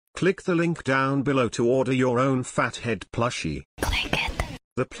Click the link down below to order your own fathead plushie. Click it.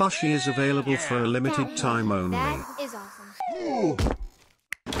 The plushie is available for a limited time only. That is awesome.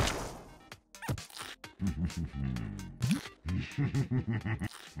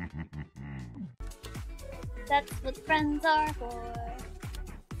 That's what friends are for.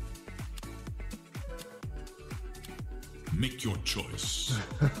 Make your choice.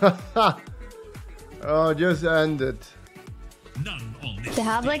 Oh, just end it. None on this. They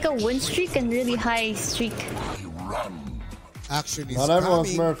have like a win streak and really high streak. Action is Not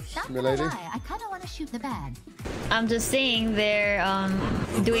everyone's coming. Smurfs, my lady. I kind of want to shoot the bag. I'm just saying they're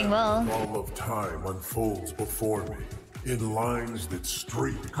doing well. All of time unfolds before me in lines that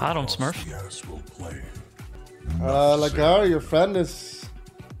straight I don't across Smurf. the astral plane. Lacari, your friend is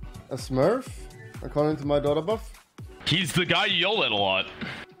a Smurf, according to my DOTA buff. He's the guy you yell at a lot.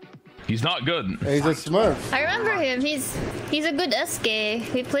 He's not good. He's a Smurf. I remember him. He's a good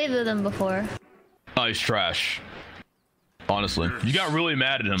SK. We played with him before. Oh, he's trash. Honestly, you got really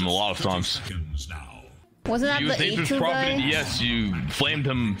mad at him a lot of times. Now. Wasn't that You the think A2 guy? yes, you flamed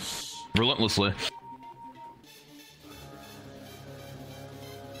him relentlessly.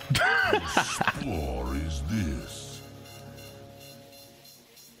 Floor is this?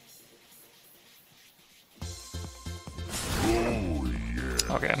 Oh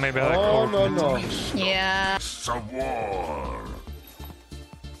yeah. Okay, maybe I Oh, no, no. Yeah. Savoir.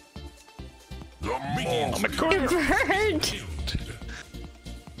 The Oh my Mohr. god. Bird.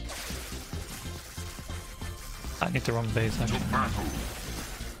 I need to run base actually. Battle.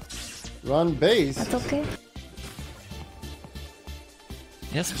 Run base. That's okay.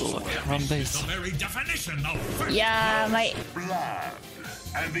 Yes, Bulldog, run base. The very definition of Yeah, my. Blood.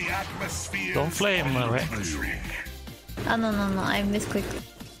 And the atmosphere. Don't flame, right? Oh no, I missed quick.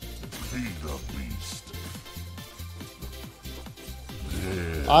 Feed the beast.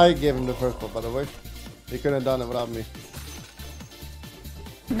 I gave him the first one, by the way. He couldn't have done it without me.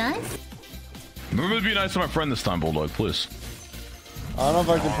 Nice. Remember to be nice to my friend this time, Bulldog, please. I don't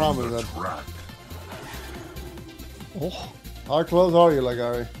know if I can promise that. Track. Oh, How close are you,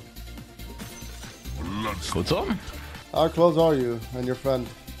 Lacari? What's up? How close are you and your friend?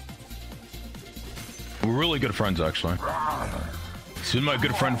 We're really good friends, actually. He's been my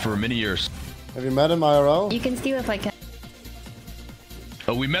good friend for many years. Have you met him IRL? You can steal if I can.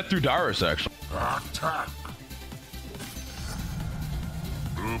 Oh, we met through Dyrus, actually. Attack.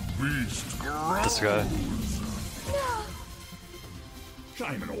 The beast grows. this guy.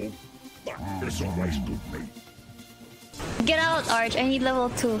 Time and all, but it's always good me. Get out, Arch. I need level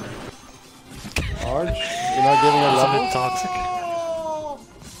 2. Arch? You're not giving her It's a level? bit toxic.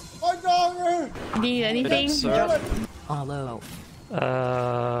 My daughter! Need anything? Sir. Hello.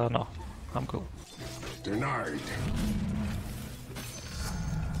 No. I'm cool. Denied.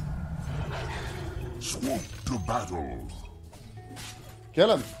 Swoop to battle.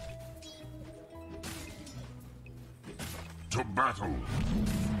 Kill him. To battle.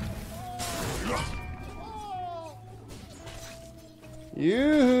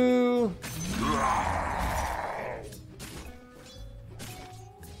 Yoo-hoo!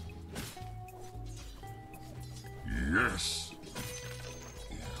 Yes.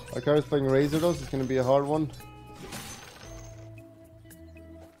 Lacari's playing Razor though, so it's gonna be a hard one.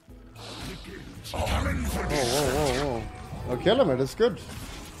 Whoa. Oh, kill him, that's good.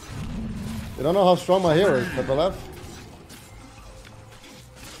 You don't know how strong my hero is, Pepper Left.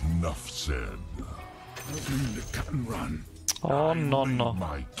 Enough said. Run. Oh no.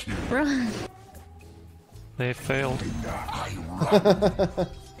 My kill. Run. They failed. I run.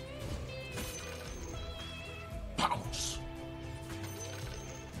 Pounce.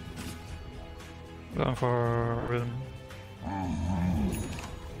 Going for rune.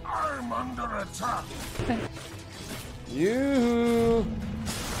 I'm under attack. Yoo-hoo!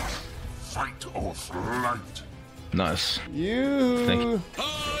 Fight or flight. Nice. Yoo-hoo! Thank you.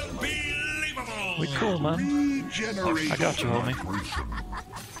 unbelievable. We cool, man. I got you, homie.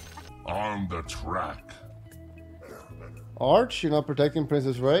 On the track. Arch, you're not protecting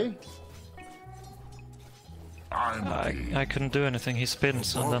Princess Raeyei? I couldn't do anything. He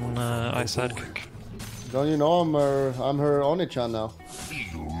spins and then I sidekick. Don't you know I'm her Oni Chan now?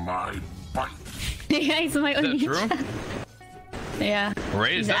 Feel my bite. Yeah, he's my Is that Oni true? Chan. Yeah.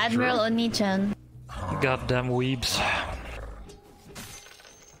 Ray, is He's that Admiral true? Oni Chan. Goddamn weebs.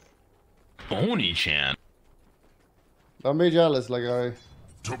 Oni Chan. Don't be jealous, Lacari.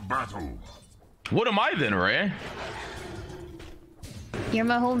 To battle. What am I then, Ray? You're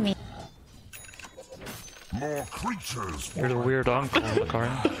my homie. More creatures. You're the weird uncle, Lacari,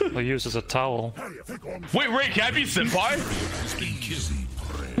 who uses a towel. Wait, Ray, can I be senpai?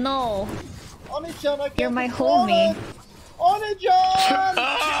 No. Oni Chan, I can't You're my control homie. it. Oni Chan!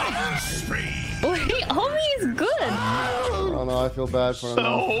 Wait, homie is good. Oh no, I feel bad for him The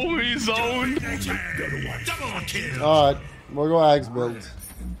now. homie zone. Double kill. Alright, we'll go Ags build.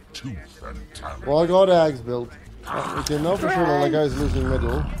 We'll go to Ags build. We can know for sure that the guy's losing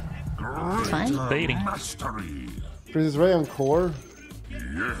middle. It's fine. Baiting. Princess Raeyei on core.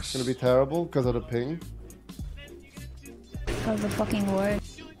 It's gonna be terrible because of the ping. Because the fucking word.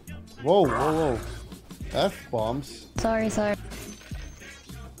 Whoa, whoa, whoa. F-bombs. Sorry.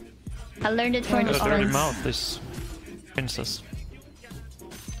 I learned it from A dirty Arch. mouth, this princess.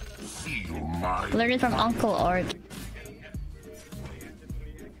 Learned it from Uncle Arch.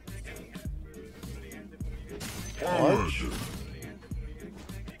 Arch.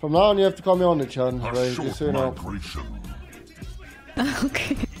 From now on, you have to call me Oni Chan, right? Just so you know.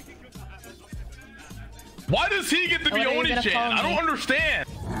 Okay. Why does he get to be What are you Oni gonna Chan? call I don't me? understand.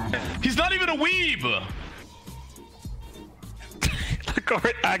 He's not even a weeb.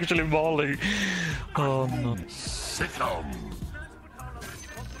 Lacari actually balling. Oh no.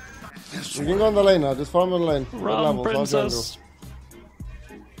 You can go on the lane now, just farm on the lane. Red Run, levels, I'll princess.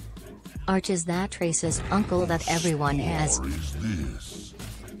 Arch is that racist uncle that everyone has.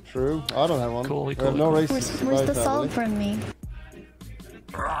 True, I don't have one. Cool, I have no races. Where's the salt from me?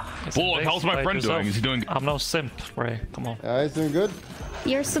 Bulldog, how's my friend doing? Is he doing? I'm no simp, Ray. Come on. Yeah, he's doing good.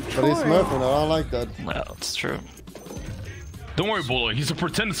 You're But he's support. smurfing, I don't like that. Yeah, that's true. Don't worry, Bulldog. He's a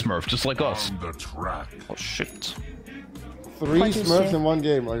pretend Smurf, just like us. Oh shit. 3 What you smurfs say? in one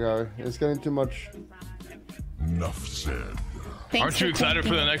game, Lacari. It's getting too much. Enough said. Thanks Aren't you excited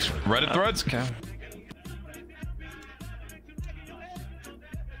for the next Reddit threads? Okay.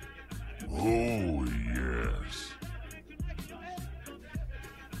 Oh, yes.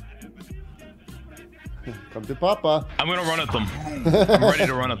 Come to Papa. I'm gonna run at them. I'm ready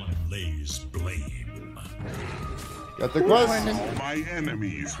to run at them. Lays blame. Got the quest. My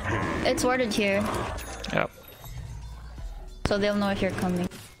enemies pay. It's worded here, Yep. so they'll know if you're coming.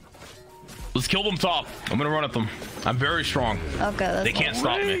 Let's kill them top. I'm gonna run at them. I'm very strong. Okay, let's They can't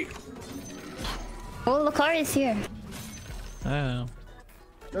stop me. Oh, Lacari is here. Yeah.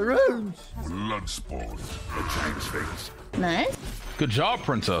 Bloodsport. The giant's face. Nice. Good job,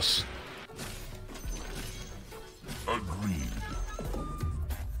 princess. Agreed.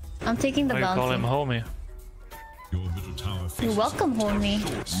 I'm taking the Why you call him bounty. homie? Your middle tower You're faces welcome, homie.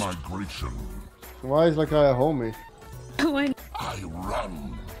 Migration. Why is Lacari a homie? I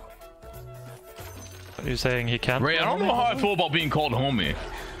run. Are you saying he can't? Ray, I don't know how I feel about being called homie.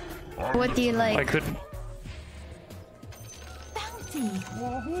 What do you I like? couldn't.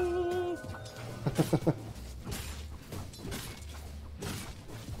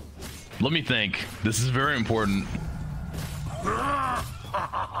 Let me think. This is very important. He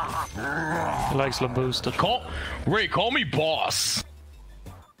likes the boosted. Ray, call me boss.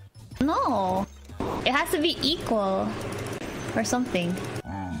 No. It has to be equal. Or something.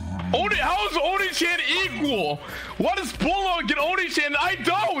 How is Oni Chan equal? Why does Bulldog get Oni Chan? I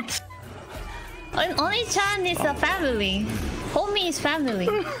don't. Oni Chan is a family. Homie is family.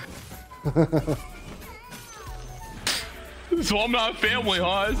 So I'm not family,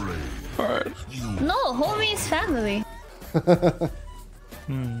 huh? Alright. No, homie is family.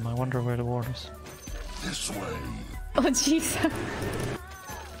 I wonder where the ward is. This way. Oh, jeez.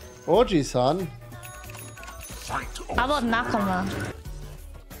 Oji-san. Fight. How about Nakama?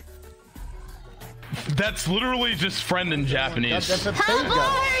 That's literally just friend in Japanese. That's a How pig guy.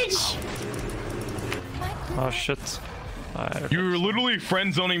 large? Oh shit. You're literally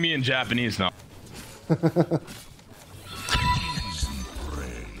friend zoning me in Japanese now.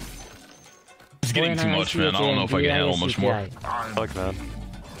 It's getting too much, man. I don't know if I can handle much more. Like that.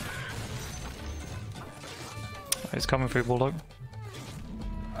 He's coming for you, Bulldog.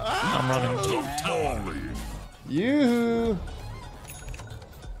 I'm running. Yoo-hoo.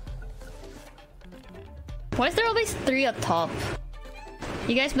 Why is there always 3 up top?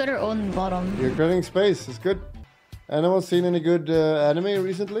 You guys better own bottom. You're creating space. It's good. Anyone seen any good anime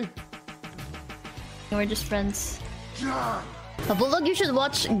recently? We're just friends. Bulldog, you should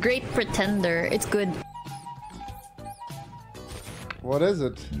watch Great Pretender. It's good. What is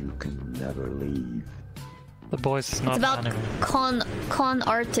it? The boys is not It's about anime. con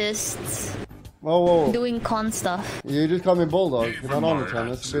artists Whoa, whoa. doing con stuff. You just call me Bulldog. You're not Oni Chan.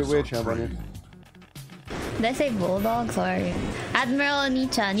 That's a bit weird, champ on you. Did I say Bulldog? Sorry. Admiral Oni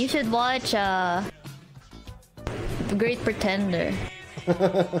Chan, you should watch Great Pretender.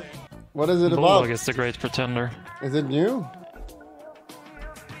 What is it Bulldog about? is the great pretender. Is it new?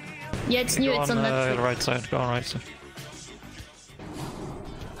 Yeah, it's new. Go It's on on the Netflix. right side. Go on right side.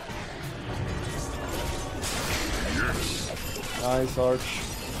 Nice, Arch.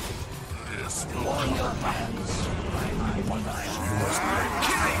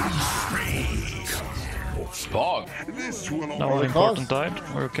 Dog. No one important died.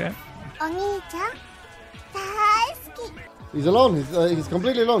 We're okay. He's alone. He's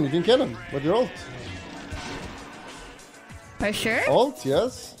completely alone. You can kill him with your ult. Are you sure? Ult,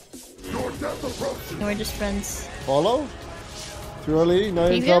 yes. We're just friends. Follow. Too early. Now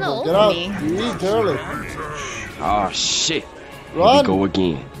He's you're in gonna trouble. Get ult out. me. You eat early. Oh shit. Here Run. we go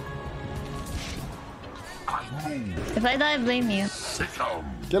again. If I die, I blame you.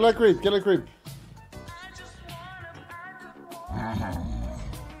 Kill a creep. Kill a creep.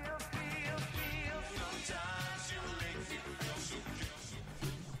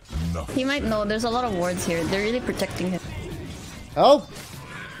 He might know. There's a lot of wards here. They're really protecting him. Help.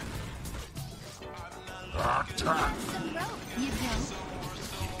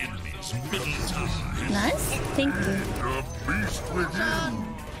 Nice. Thank you.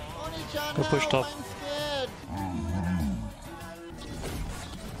 Go push top.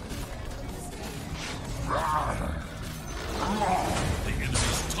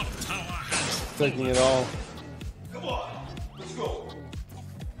 Taking it all.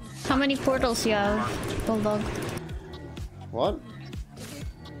 How many portals you have, Bulldog? What?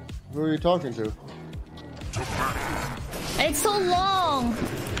 Who are you talking to? It's so long!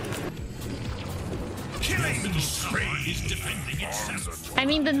 I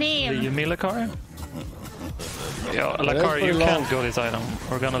mean the name. You mean Lacari? Yeah, That's Lacari, pretty you long. can't go this item.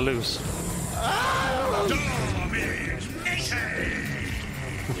 We're gonna lose.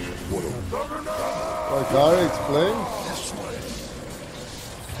 Lacari, explain.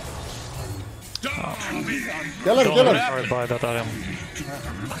 Kill him, kill him. Sorry, buy that item.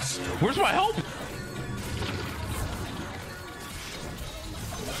 Where's my help?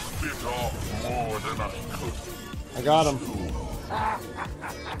 I got him.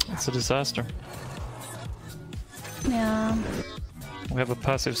 It's a disaster. Yeah. We have a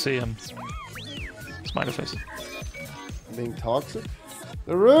passive CM. Smiley face. Being toxic.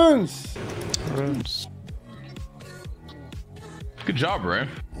 The runes. Runes. Good job, Ray.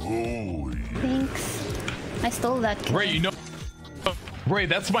 Thanks. I stole that kill. Ray, you know, Ray,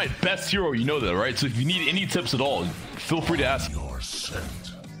 that's my best hero. You know that, right? So if you need any tips at all, feel free to ask.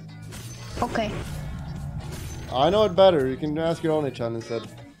 Okay. I know it better. You can ask your Oni Chan instead.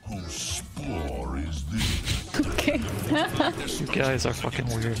 Whose spore is this? Okay. You guys are fucking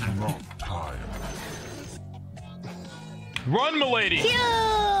weird. Not time. Run, milady!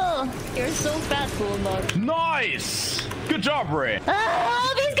 Kill! You're so fat, Bulldog. Nice! Good job, Ray.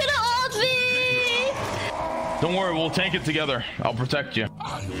 Ah, he's gonna ult me! Don't worry, we'll tank it together. I'll protect you.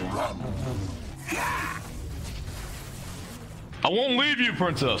 I run. I won't leave you,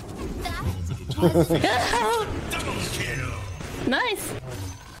 princess. Nice.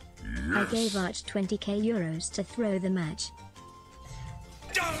 I gave Arch 20k euros to throw the match.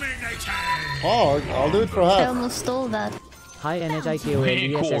 Oh, I'll do it for I half. almost stole that. High energy kill Hey,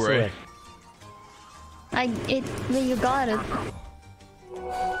 cool, Ray. You got it.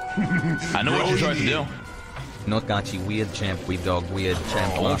 I know what you tried to do. Not Gachi, weird champ, weird dog, weird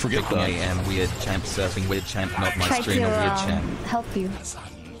champ, Oh, don't last forget picking that. AM, weird champ, surfing, weird champ, not my Try streamer, to weird champ. help you.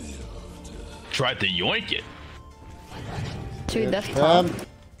 Tried to yoink it. To left top.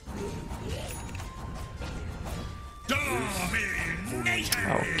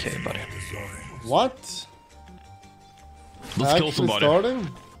 Okay, buddy. What? Let's kill Actually somebody. starting?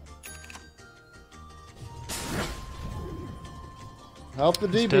 Help the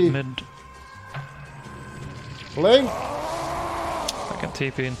Dead DB. mid. Blink. I can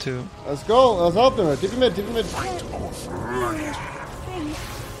TP into. Let's go. Let's help them. TP mid. TP mid.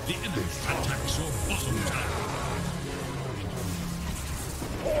 The enemy attacks your bottom tower.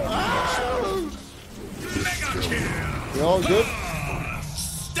 Mega kill! You all good?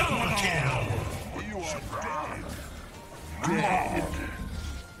 Double kill!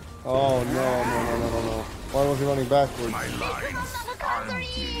 Oh no. Why was he running backwards?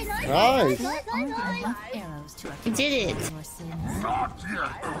 Nice. You did it.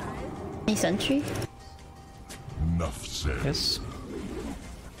 Any sentry? Enough said. Yes.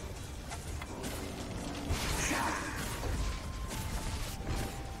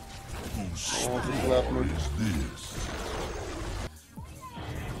 Oh, he slapped me. This.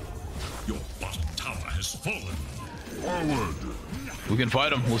 Your bottom tower has fallen. Forward! We can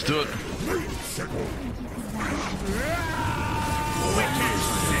fight him. Let's do it.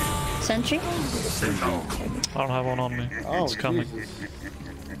 Sentry? I don't have one on me. Oh, It's coming. Jesus.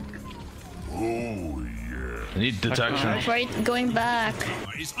 Oh yeah. I need detection. Right, going back.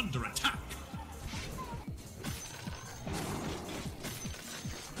 Is under attack.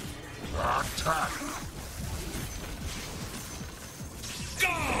 Attack!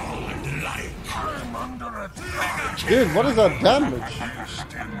 Godlike! I'm under attack! Dude, what is that damage?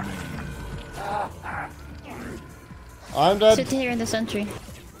 I'm dead. Sit here in the sentry.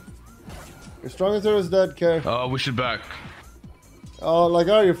 Your strongest hero is dead, Care. We should back. Oh,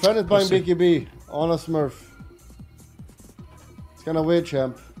 Lacari, your friend is buying Pussy. BKB on a Smurf. It's kinda weird,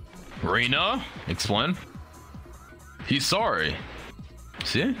 champ. Reyna, explain. He's sorry.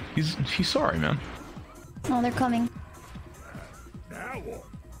 See? He's sorry, man. Oh, they're coming.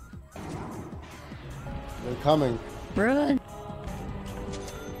 They're coming. Run.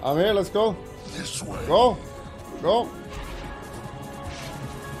 I'm here, let's go. This way! Go! Go!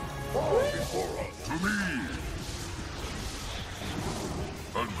 To me!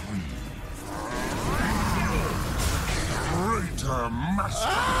 Agreed. Traitor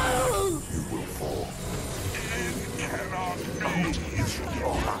master! You will fall. And cannot beauty is your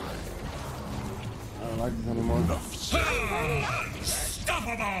eye. I don't like this anymore.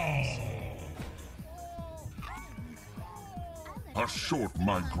 Unstoppable! A short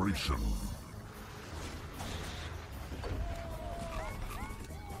migration.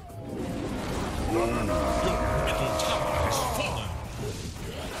 Your middle tower has fallen.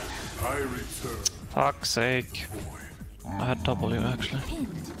 I return. Fuck's sake. I had W actually.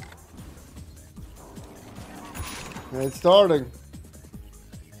 It's starting.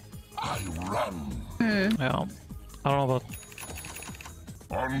 I run. Yeah. I don't know about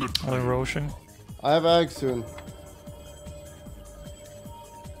On the all erosion. I have eggs soon.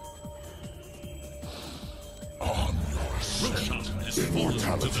 On your scent.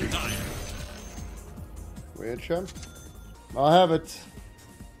 Immortality. Weird, champ. I have it.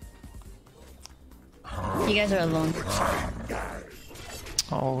 You guys are alone.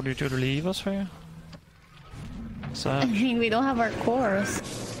 Oh, did you leave us here? I Sad. mean, we don't have our cores.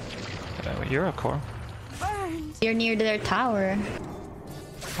 You're a core. You're near their tower.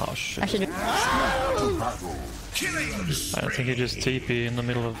 Oh I shit. should. I think you just TP in the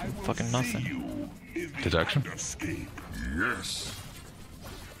middle of fucking nothing. Detection. Yes.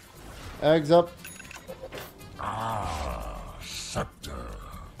 Eggs up. Scepter.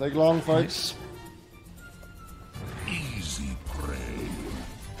 Take long fights. Nice. Easy prey.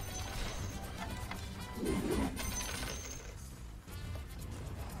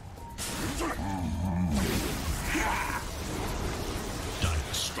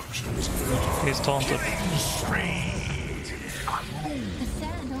 Destructions. He's taunted. I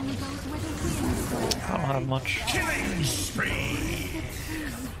don't have much. Killing spree.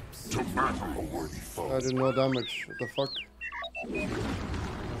 To battle a worthy foe. I did no damage. What the fuck?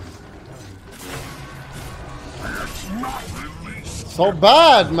 Not released. So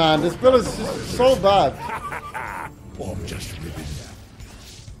bad, man. This build is just so bad. Or just ribbon.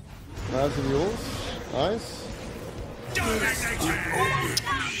 Massive rules. Nice.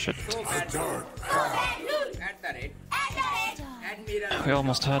 Shit. We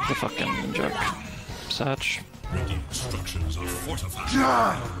almost had the fucking jug. Satch. Structures are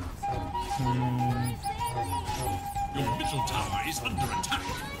fortified. Your middle tower is under attack.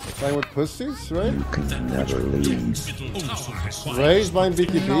 Playing with pussies, right? Middle tower has Raey's buying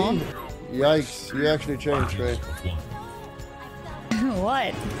BKB? Yikes, you actually changed, Raey.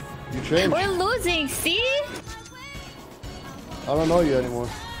 What? You changed. We're losing, see? I don't know you anymore.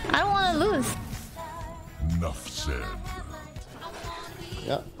 I don't want to lose. Enough said.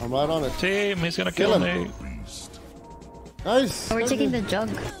 Yeah, I'm right on it. Team, he's gonna Kill kill him. me. Beast. Nice! We're taking the jug.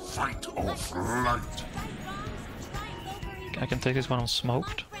 Fight off light. I can take this when I'm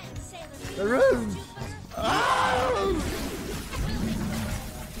smoked. The room!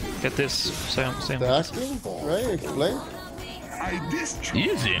 Get this. Same. The acting? Raey, explain.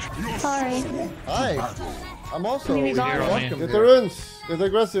 Easy. Sorry. Hi. I'm also Maybe gone. Here on me. Get the runes! Get the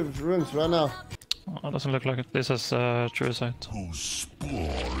aggressive runes right now. Oh, it doesn't look like it. This is true sight. To spoil.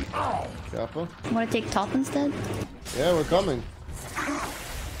 Ow. Careful. Want to take top instead? Yeah, we're coming.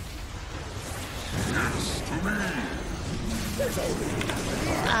 Yes, to me.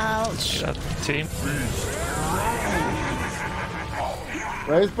 Ouch. That team.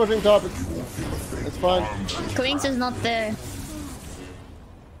 Raey's pushing top. It's fine. Queens is not there.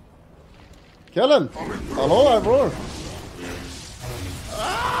 Kill him! Hello, Ivor!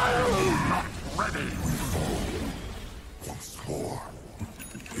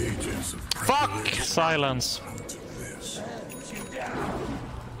 Fuck! Silence.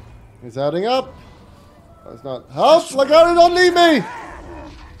 He's adding up. That's not help! Lacari, don't leave me!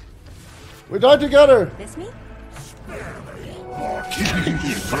 We die together. This me?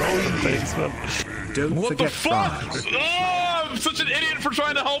 Don't What the forget fuck? fries. Oh, I'm such an idiot for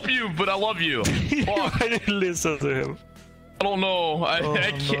trying to help you, but I love you. Fuck. I didn't listen to him. I don't know. I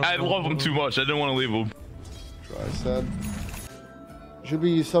love him too much. I didn't want to leave him. Try said. Should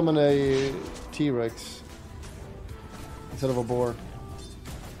we summon a T-Rex instead of a boar?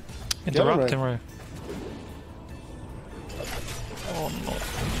 Interrupt him, Ray. Oh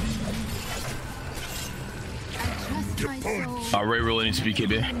no. Ray really needs to be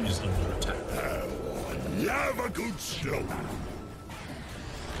KB. Have a good show.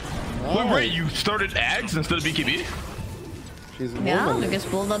 Wait, Ray, you started Ags instead of BKB? She's a Yeah, woman. because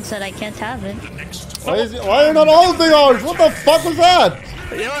Bulldog said I can't have it. Why are you not ulting Arch? What the fuck was that?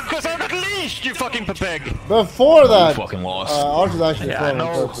 Yeah, because I'm not leashed, you fucking peg. Before that, We fucking lost. Arch is actually Yeah, I throwing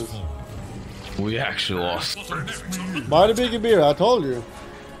on know. purpose. We actually lost. Buy the biggie beer, I told you.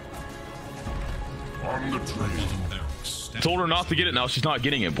 On the train. Told her not to get it, now she's not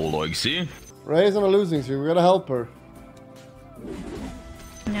getting it, Bulldog, see? Ray's on a losing streak, we gotta help her.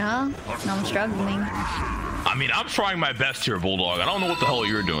 Yeah, I'm struggling. I mean, I'm trying my best here, Bulldog. I don't know what the hell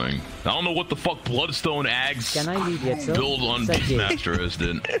you're doing. I don't know what the fuck Bloodstone Ags build on Beastmaster is,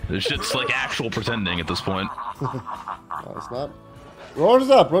 dude. This shit's like actual pretending at this point. No, it's not. Roche is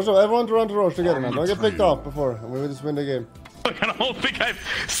up, Roche, everyone to run to Roche together, man. Don't get picked off before, and we will just win the game. Like, I don't think I've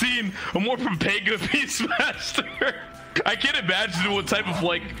seen a more Pega Beastmaster. I can't imagine what type of,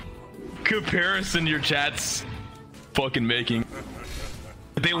 like, comparison your chat's fucking making.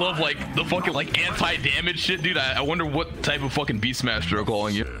 They love, like, the fucking, like, anti-damage shit, dude. I wonder what type of fucking Beastmaster are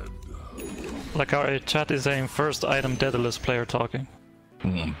calling you. Like our chat is saying first item Daedalus player talking.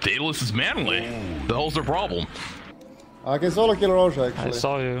 Daedalus is manly. The hell's their problem? I can solo kill Roche, actually. I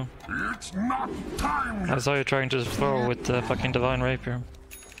saw you. It's not time. I saw you trying to throw with the fucking Divine Rapier.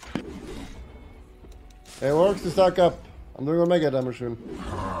 It works to stack up. I'm doing a mega damage soon.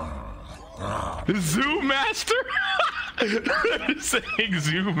 Zoo Master? They're saying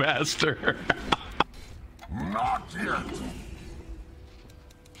Zoo Master. Not yet.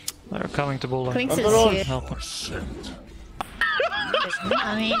 They're coming to Bulldog. Quinks is Roche. here. Help him.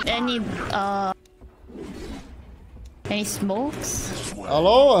 I mean, any smokes?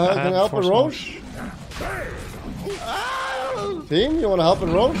 Hello, can I have help four with Roche? Team, you wanna help with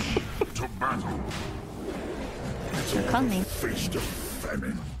Roche? To battle. They're coming. Face to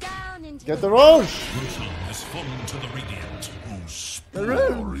famine. Get the Roche! Has fallen to the radiant. Whose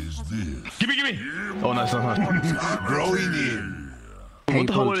spore is this? Gimme, gimme! Oh, nice, nice, nice. Growing in. What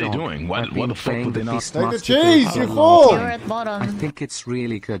the hell are they doing? Why the fuck would they not? Take the cheese, you fool! You're at bottom. I think it's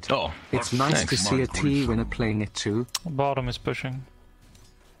really good. Oh, It's nice thanks. to see a T winner playing it too. Bottom is pushing.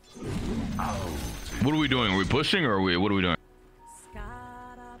 What are we doing? Are we pushing or what are we doing?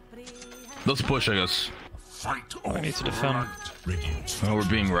 Let's push, I guess. Fight I need to defend. Oh, we're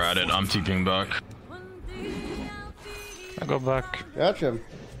being ratted. I'm TPing back. I go back. Catch him.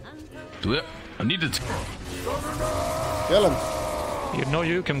 Do it. I need to. Kill him. You know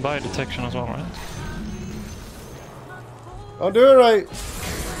you can buy detection as well, right? Don't do it right.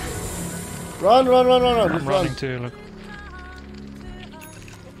 Run, run, run, run, run. I'm Just running run. to you, look.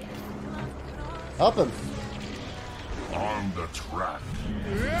 Help him. on the track.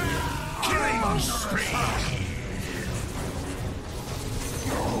 Killing spree.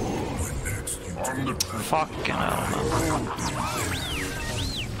 On the track. Fucking hell, man.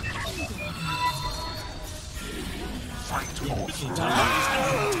 Fight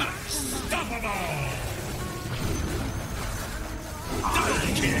off.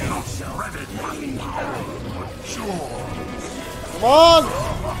 Come on!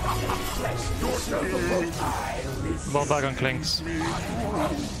 Ball back on Clinks.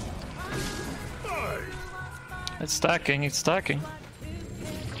 It's stacking, it's stacking.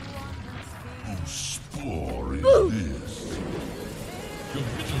 Spore is this. Your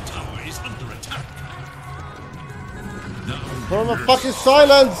middle tower is under attack. Put him in fucking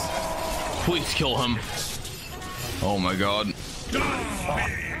silence! Please kill him. Oh my god.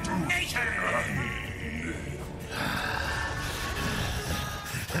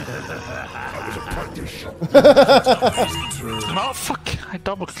 No, fuck! I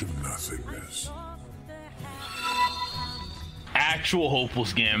double. Nothingness. Actual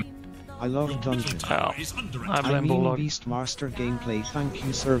hopeless game. I love Dungeon. Oh, I I blame mean Bulldog. Beastmaster gameplay. Thank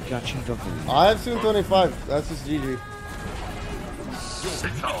you, Sir Gachi W. I have soon 25. That's just GG.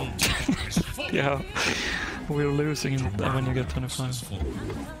 Yeah, we're losing when you get 25.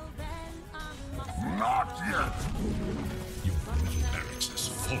 Not yet.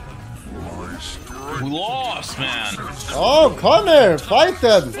 We lost, man. Oh, come here! Fight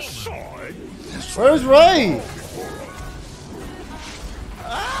them! Where's Ray?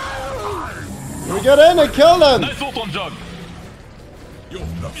 Can we get in and kill them? Nice ult on Jug.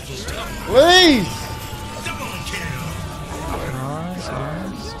 Please!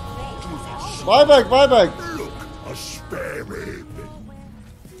 Buyback, buyback! A spare rib.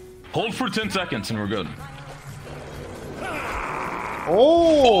 Hold for 10 seconds and we're good.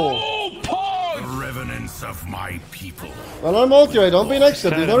 Oh! Oh, pog! Revenants of my people. Well, I'm multi, don't be next to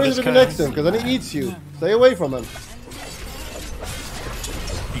him. There's no reason to be next to him, because then he eats you. Stay away from him.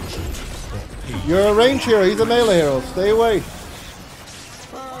 You're a range hero, he's a melee hero. Stay away.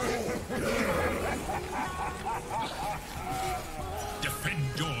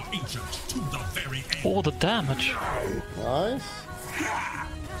 Defend your ancient to the very end. All the damage. Nice.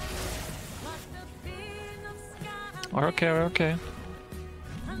 We're okay, we're okay.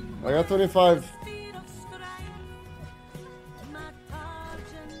 I got 25.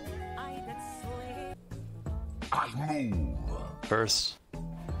 I move. Burst.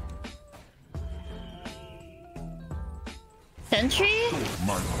 Sentry?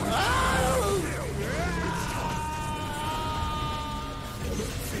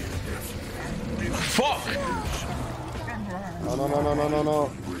 Fuck! No, no, no, no, no, no,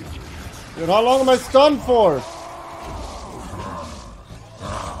 no. Dude, how long am I stunned for?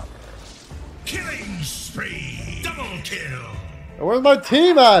 Killing spree. Double kill. Where's my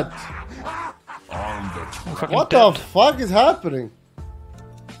team at? What the fuck is happening?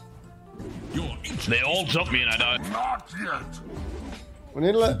 They all jumped me and I died. Not yet. We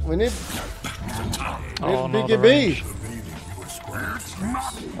need Oh, no, the BKB. range.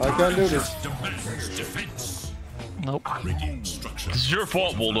 I can't do this. Nope. This is your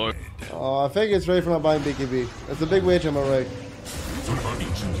fault, Bulldog. Oh, I think it's Ray for not buying BKB. That's a big wage on my Ray.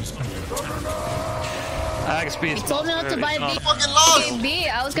 You told me not to buy BKB.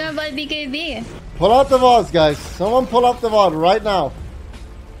 I was gonna buy BKB. Pull out the VODs, guys. Someone pull up the VOD right now.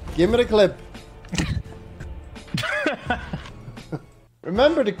 Give me the clip.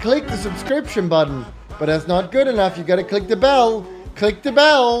 Remember to click the subscription button. But that's not good enough. You gotta click the bell. Click the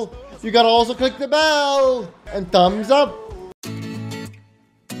bell. You gotta also click the bell. And thumbs up.